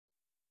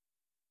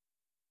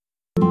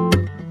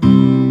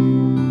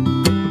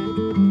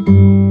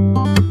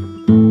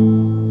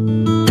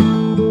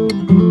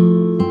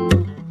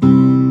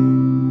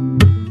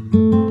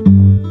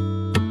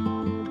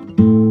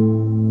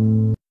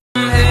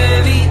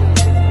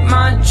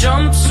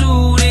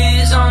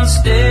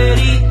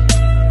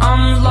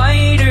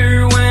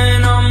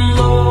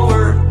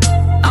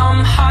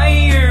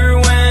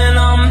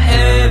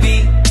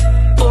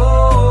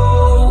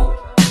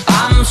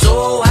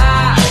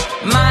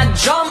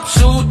clouds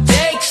who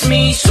takes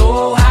me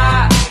so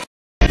high.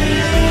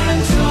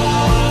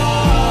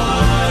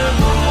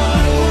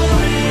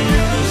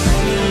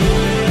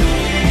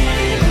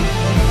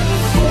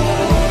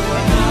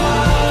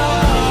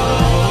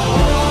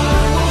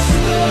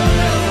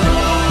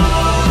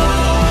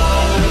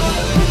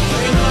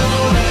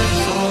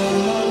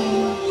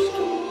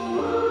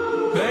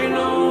 They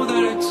know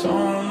that it's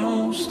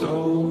almost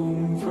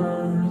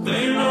over.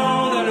 They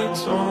know that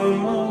it's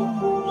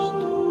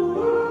almost.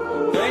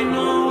 They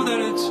know that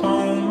it's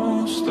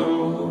almost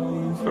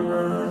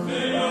over.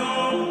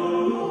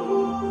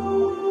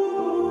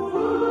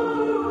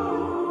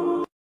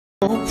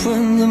 Hope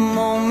when the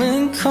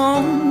moment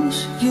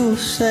comes, you'll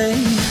say,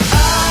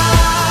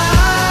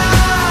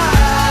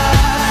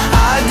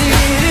 I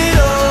did it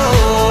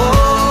all.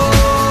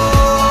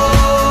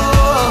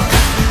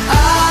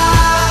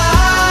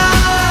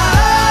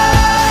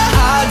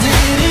 I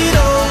did it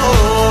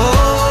all.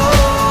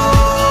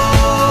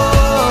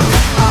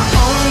 I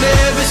owned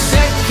every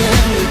second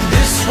that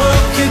this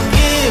world could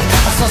give.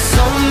 I saw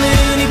so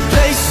many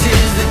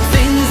places, the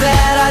things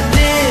that I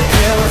did.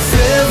 Yeah, with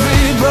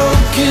every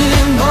broken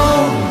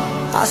bone,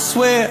 I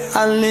swear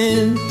I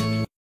live.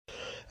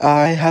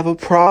 I have a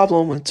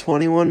problem with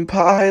 21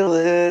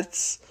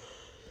 Pilots.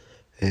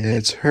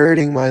 It's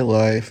hurting my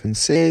life and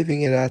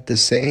saving it at the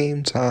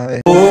same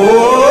time.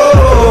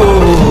 Oh,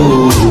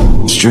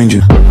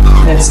 stranger.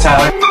 It's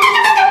Tyler.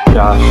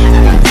 Josh.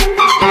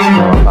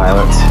 21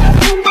 Pilots.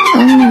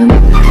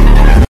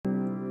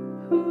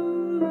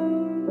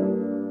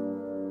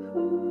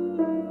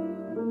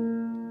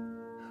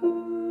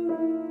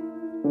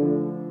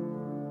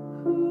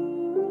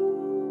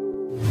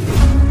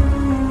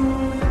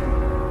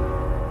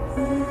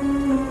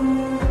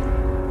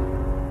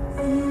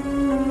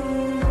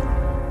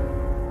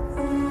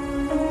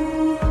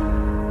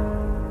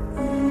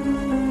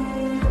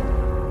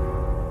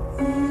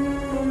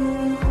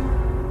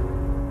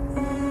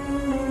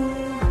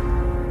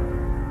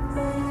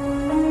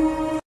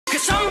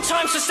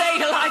 Sometimes to stay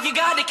alive, you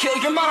gotta kill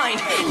your mind.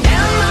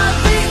 Am I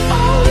the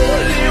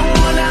only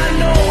one I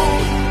know?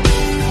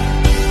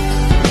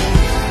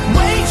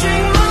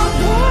 Waging my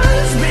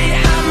wars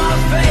behind my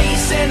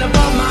face and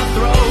above my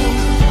throat.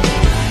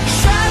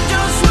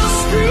 Shadows will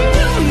scream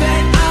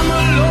that I'm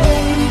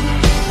alone,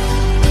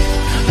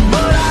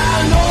 but I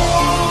know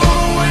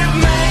we've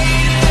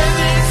made it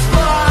this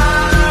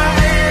far.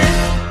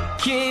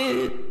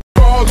 Kid,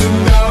 Falling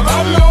down, I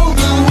know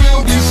that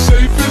we'll be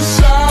safe and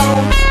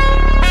sound.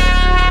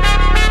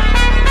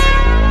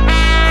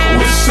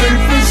 We're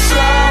safe and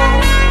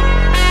sound.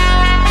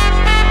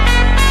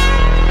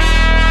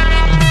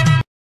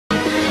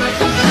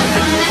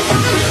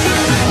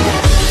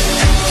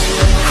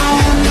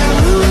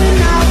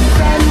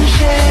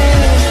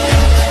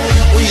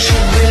 We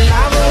should be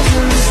lovers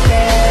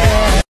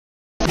instead.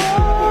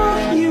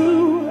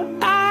 You,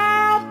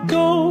 I'd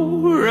go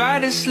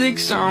write a slick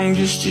song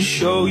just to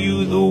show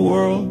you the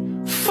world.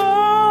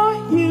 For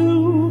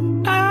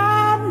you,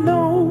 I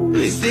know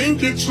they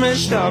think it's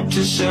messed up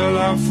to sell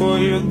out for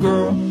your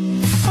girl.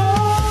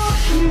 For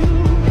you,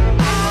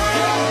 I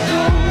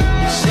know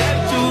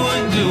except to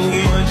do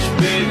much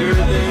bigger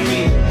than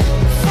me.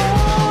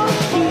 For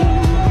you,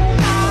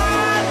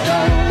 I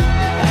know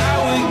I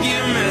would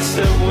get messed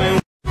up when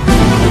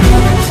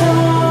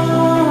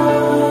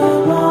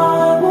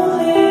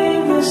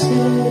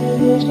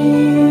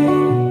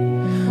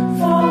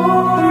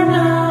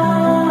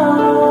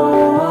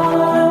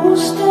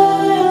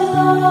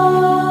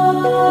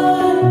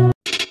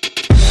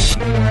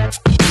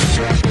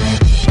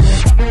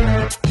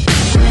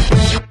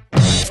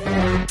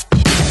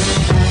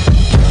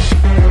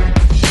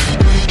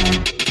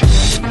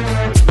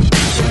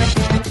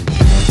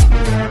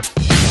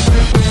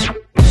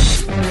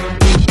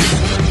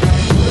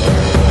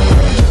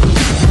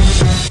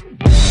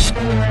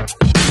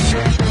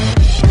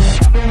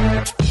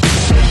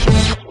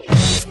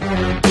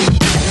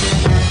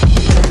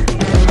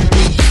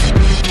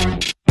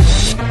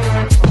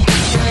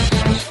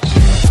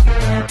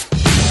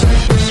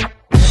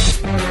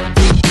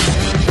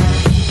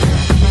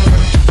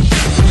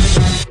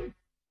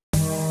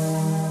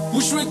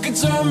wish we could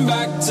turn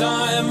back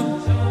time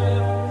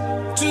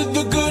to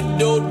the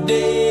good old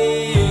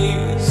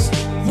days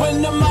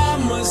when the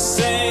mama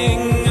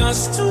sang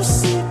us to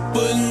sleep,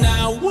 but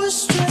now we're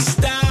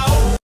stressed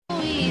out.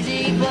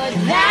 Easy, but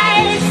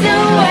that is the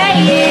way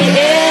it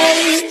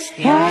is.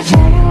 Yeah,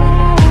 tell me what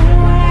I want,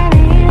 what I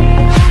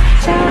really want.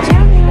 So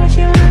tell me what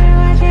you want,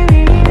 what you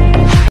really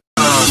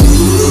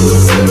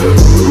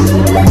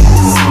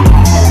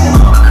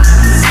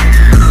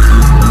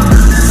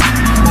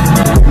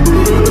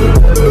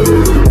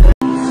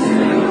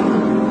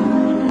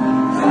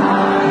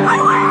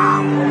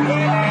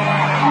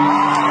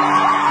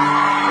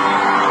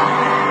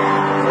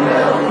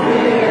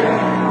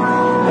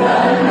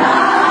night.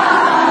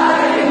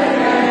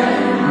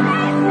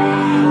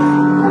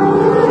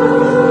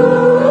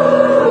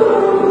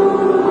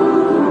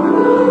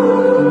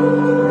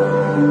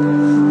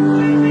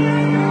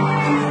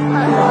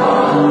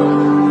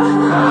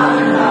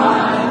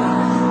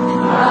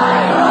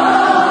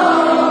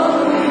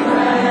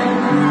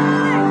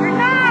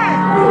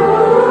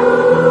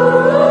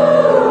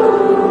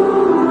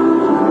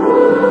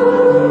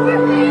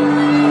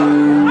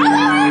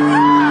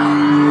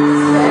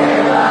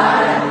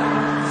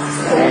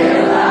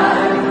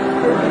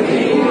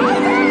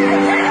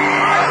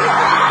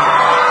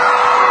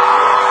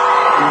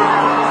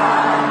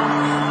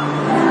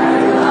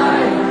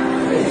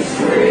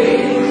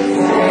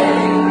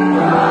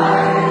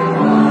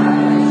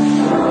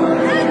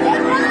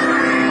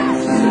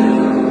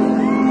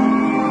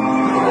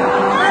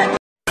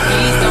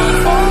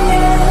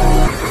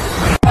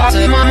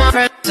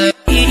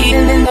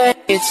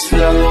 it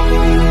slow.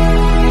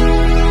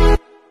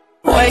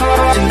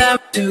 Waking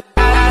up to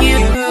you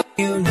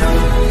know.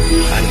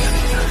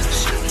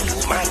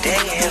 My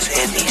dance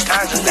in these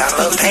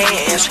 $1,000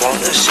 pants.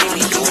 Wanna see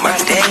me do my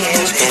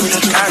dance in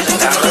these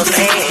 $1,000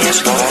 pants.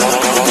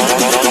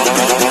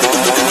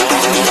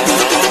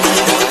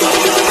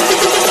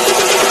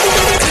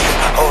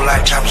 A whole lot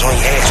of choppers on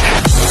your ass.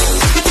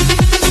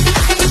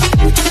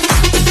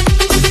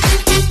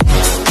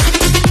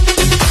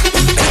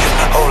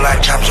 A whole lot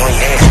of choppers on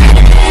your ass.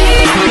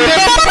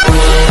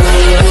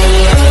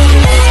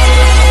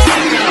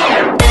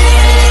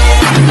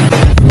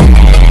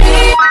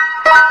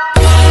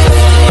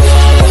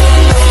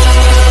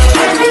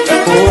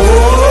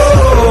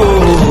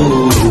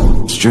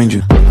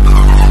 Stranger.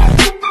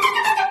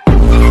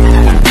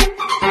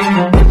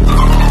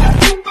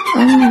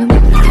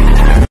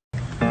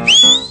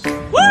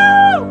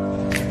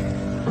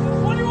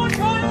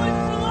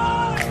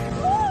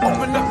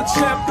 Open up the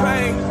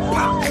champagne,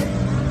 pop.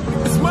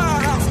 It's my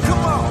house,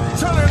 come on,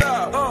 turn it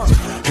up.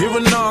 Hear a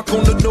knock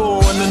on the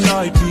door and the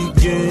night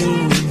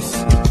begins.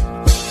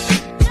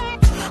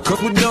 Cause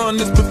we've done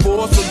this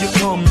before, so you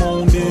come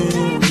on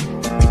in.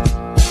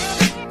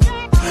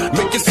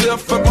 Make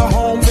yourself at my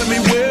home, tell me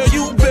where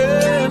you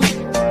been.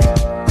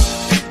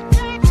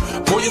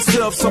 Pour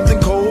yourself something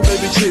cold,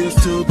 baby, cheers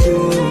to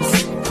this.